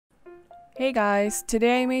Hey guys,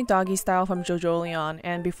 today I made Doggy Style from Jojolion,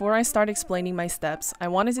 and before I start explaining my steps, I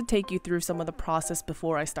wanted to take you through some of the process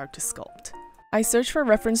before I start to sculpt. I search for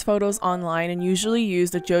reference photos online and usually use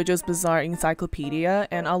the JoJo's Bizarre Encyclopedia,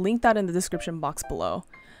 and I'll link that in the description box below.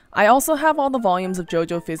 I also have all the volumes of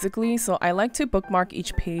JoJo physically, so I like to bookmark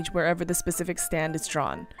each page wherever the specific stand is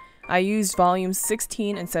drawn. I used volumes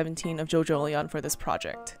 16 and 17 of Jojolion for this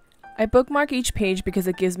project. I bookmark each page because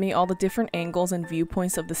it gives me all the different angles and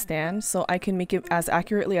viewpoints of the stand so I can make it as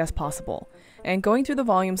accurately as possible. And going through the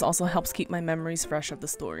volumes also helps keep my memories fresh of the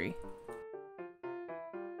story.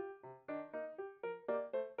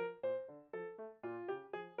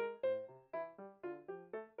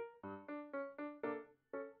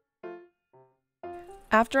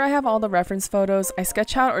 After I have all the reference photos, I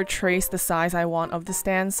sketch out or trace the size I want of the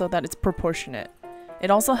stand so that it's proportionate. It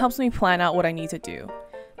also helps me plan out what I need to do.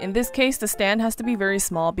 In this case, the stand has to be very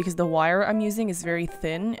small because the wire I'm using is very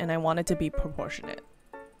thin and I want it to be proportionate.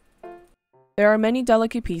 There are many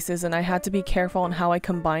delicate pieces and I had to be careful on how I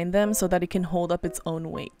combine them so that it can hold up its own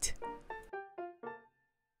weight.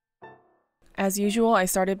 As usual, I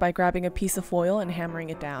started by grabbing a piece of foil and hammering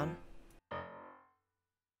it down.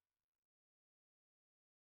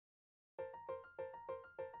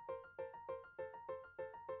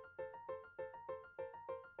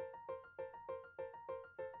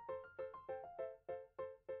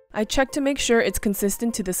 I check to make sure it's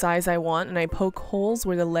consistent to the size I want, and I poke holes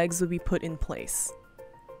where the legs would be put in place.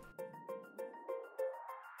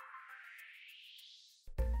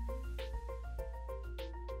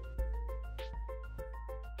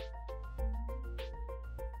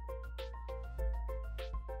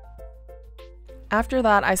 After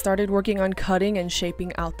that, I started working on cutting and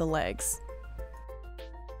shaping out the legs.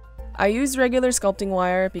 I used regular sculpting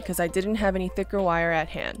wire because I didn't have any thicker wire at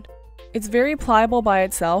hand. It's very pliable by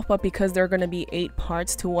itself, but because there are going to be 8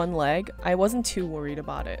 parts to one leg, I wasn't too worried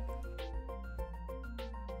about it.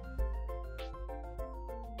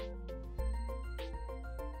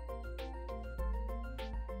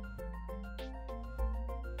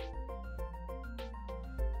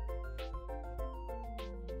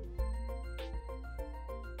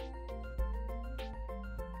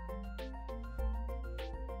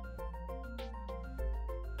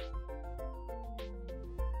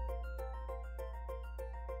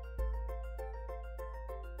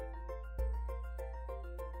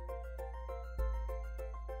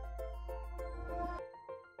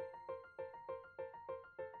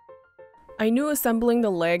 I knew assembling the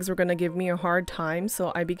legs were gonna give me a hard time,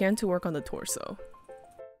 so I began to work on the torso.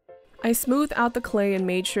 I smoothed out the clay and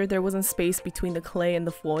made sure there wasn't space between the clay and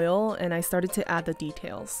the foil, and I started to add the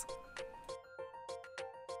details.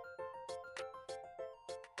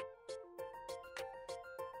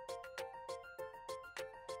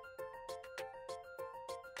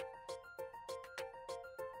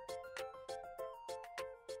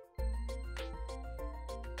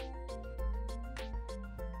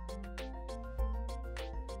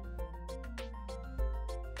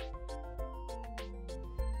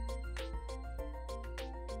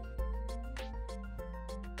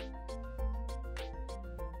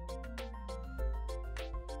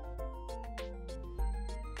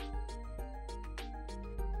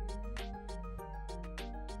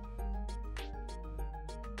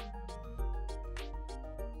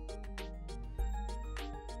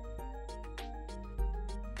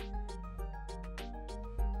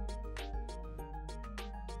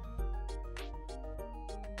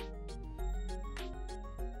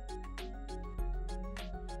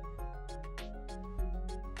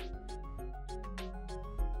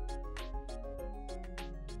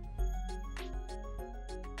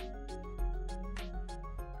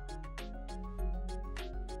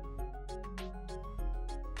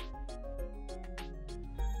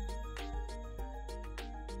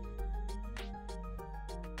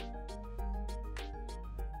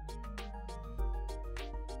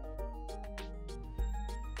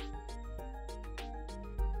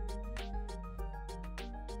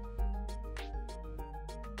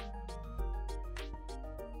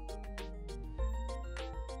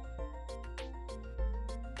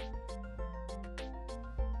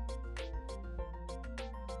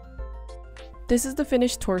 This is the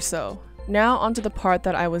finished torso. Now onto the part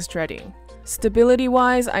that I was dreading.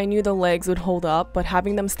 Stability-wise, I knew the legs would hold up, but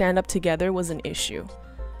having them stand up together was an issue.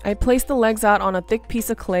 I placed the legs out on a thick piece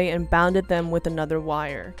of clay and bounded them with another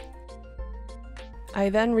wire. I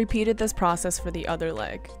then repeated this process for the other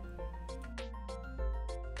leg.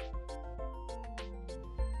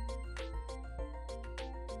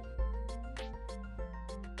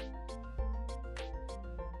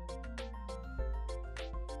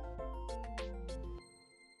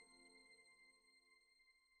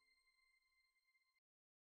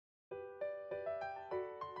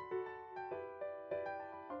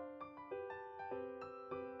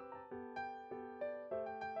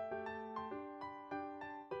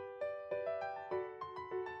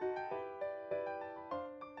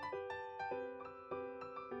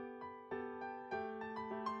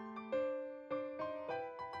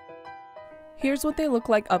 Here's what they look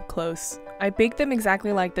like up close. I baked them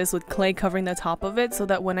exactly like this with clay covering the top of it so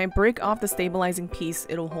that when I break off the stabilizing piece,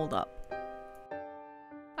 it'll hold up.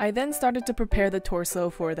 I then started to prepare the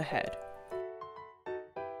torso for the head.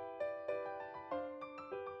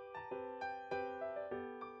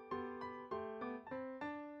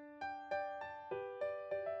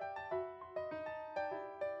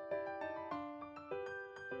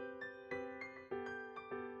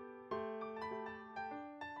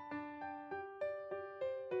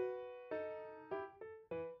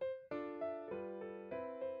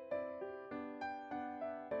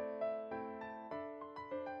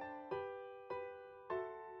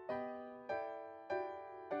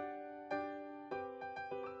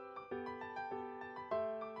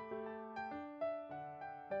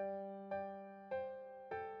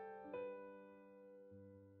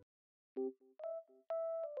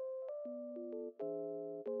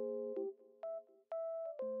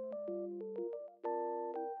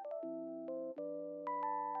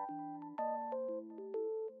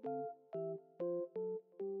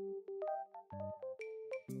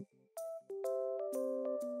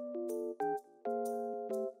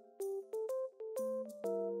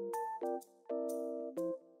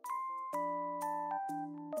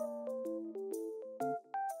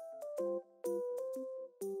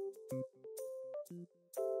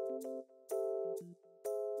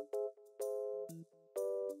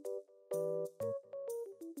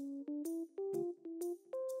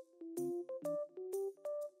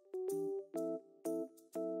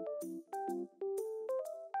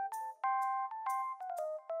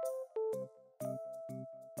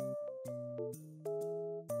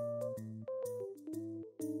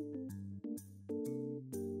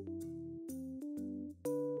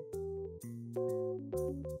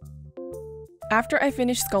 After I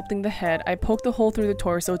finished sculpting the head, I poked a hole through the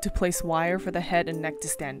torso to place wire for the head and neck to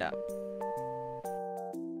stand up.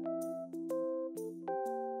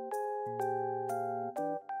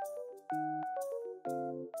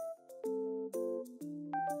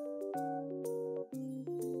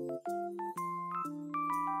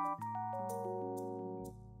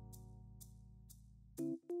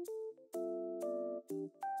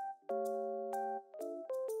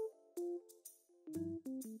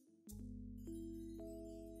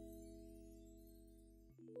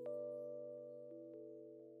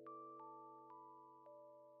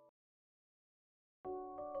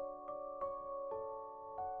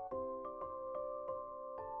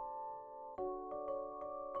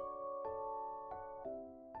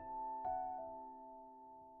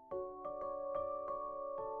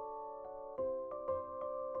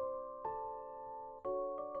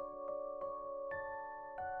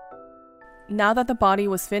 Now that the body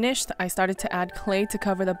was finished, I started to add clay to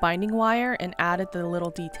cover the binding wire and added the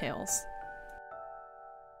little details.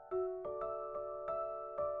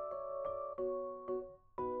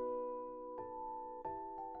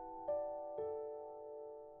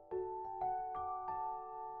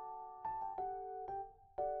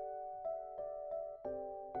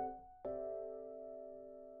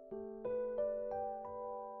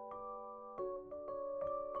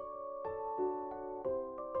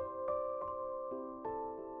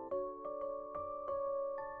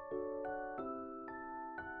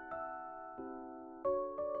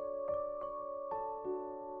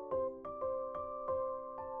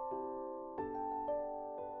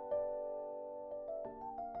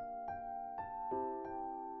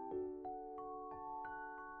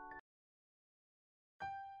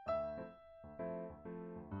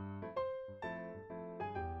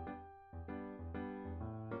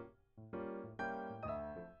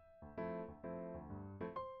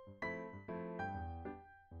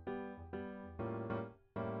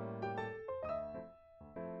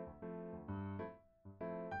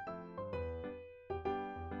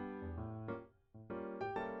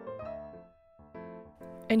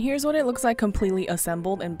 And here's what it looks like completely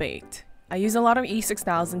assembled and baked. I used a lot of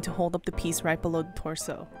E6000 to hold up the piece right below the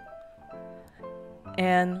torso.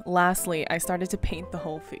 And lastly, I started to paint the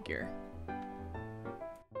whole figure.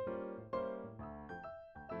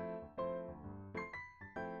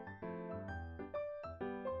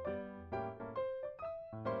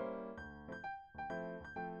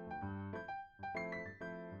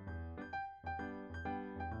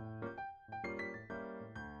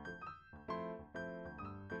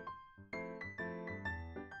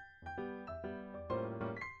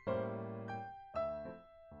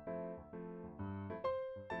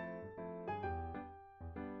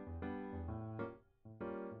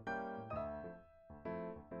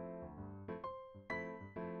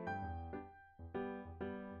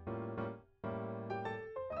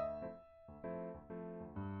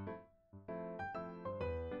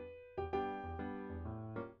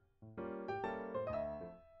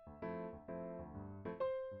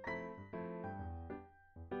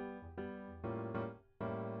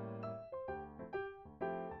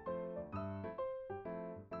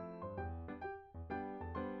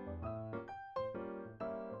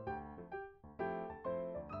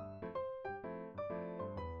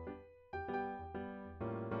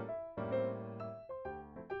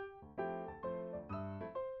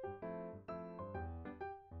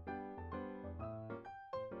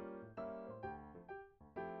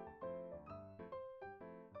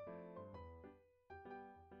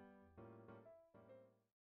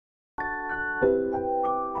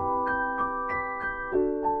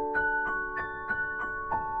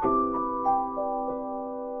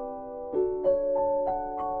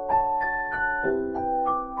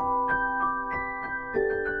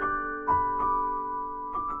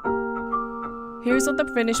 here's what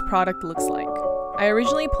the finished product looks like. I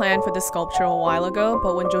originally planned for this sculpture a while ago,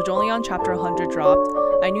 but when Jojolion chapter 100 dropped,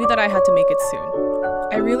 I knew that I had to make it soon.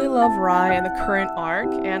 I really love Rai and the current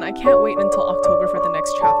arc, and I can't wait until October for the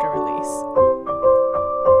next chapter release.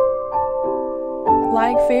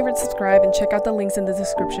 Like, favorite, subscribe, and check out the links in the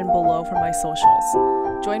description below for my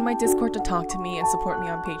socials. Join my Discord to talk to me and support me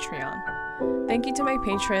on Patreon. Thank you to my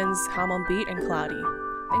patrons, Hamon Beat and Cloudy.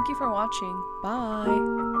 Thank you for watching.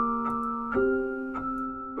 Bye!